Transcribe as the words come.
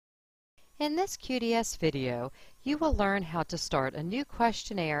In this QDS video, you will learn how to start a new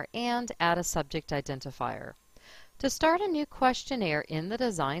questionnaire and add a subject identifier. To start a new questionnaire in the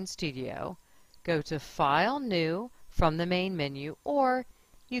Design Studio, go to File, New from the main menu, or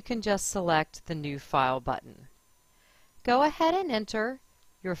you can just select the New File button. Go ahead and enter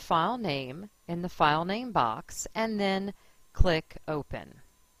your file name in the file name box and then click Open.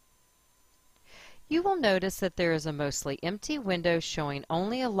 You will notice that there is a mostly empty window showing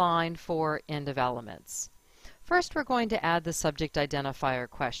only a line for end of elements. First, we're going to add the subject identifier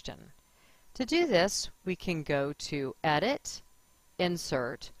question. To do this, we can go to Edit,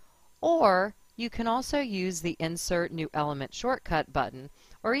 Insert, or you can also use the Insert New Element shortcut button,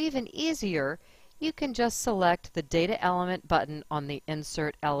 or even easier, you can just select the Data Element button on the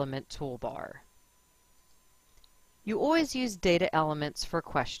Insert Element toolbar. You always use data elements for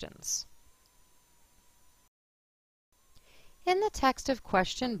questions. In the Text of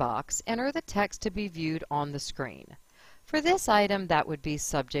Question box, enter the text to be viewed on the screen. For this item, that would be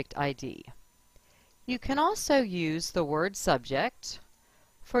Subject ID. You can also use the word subject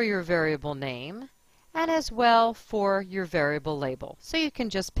for your variable name and as well for your variable label. So you can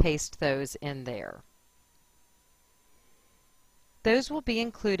just paste those in there. Those will be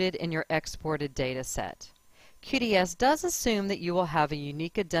included in your exported data set. QDS does assume that you will have a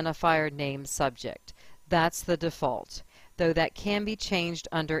unique identifier named subject. That's the default, though that can be changed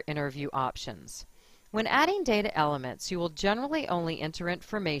under interview options. When adding data elements, you will generally only enter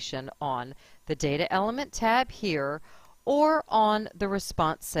information on the Data Element tab here or on the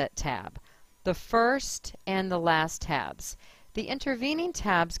Response Set tab, the first and the last tabs. The intervening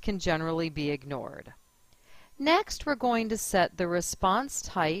tabs can generally be ignored. Next, we're going to set the response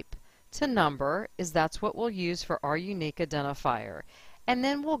type to number, as that's what we'll use for our unique identifier. And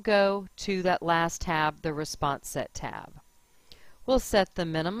then we'll go to that last tab, the Response Set tab. We'll set the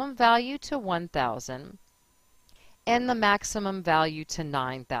minimum value to 1,000 and the maximum value to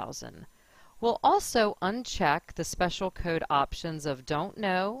 9,000. We'll also uncheck the special code options of Don't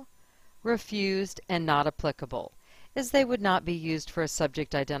Know, Refused, and Not Applicable, as they would not be used for a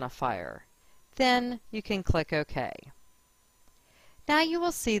subject identifier. Then you can click OK. Now you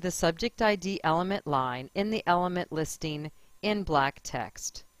will see the Subject ID element line in the element listing in black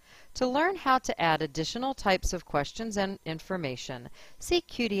text. To learn how to add additional types of questions and information, see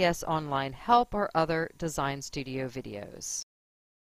QDS Online Help or other Design Studio videos.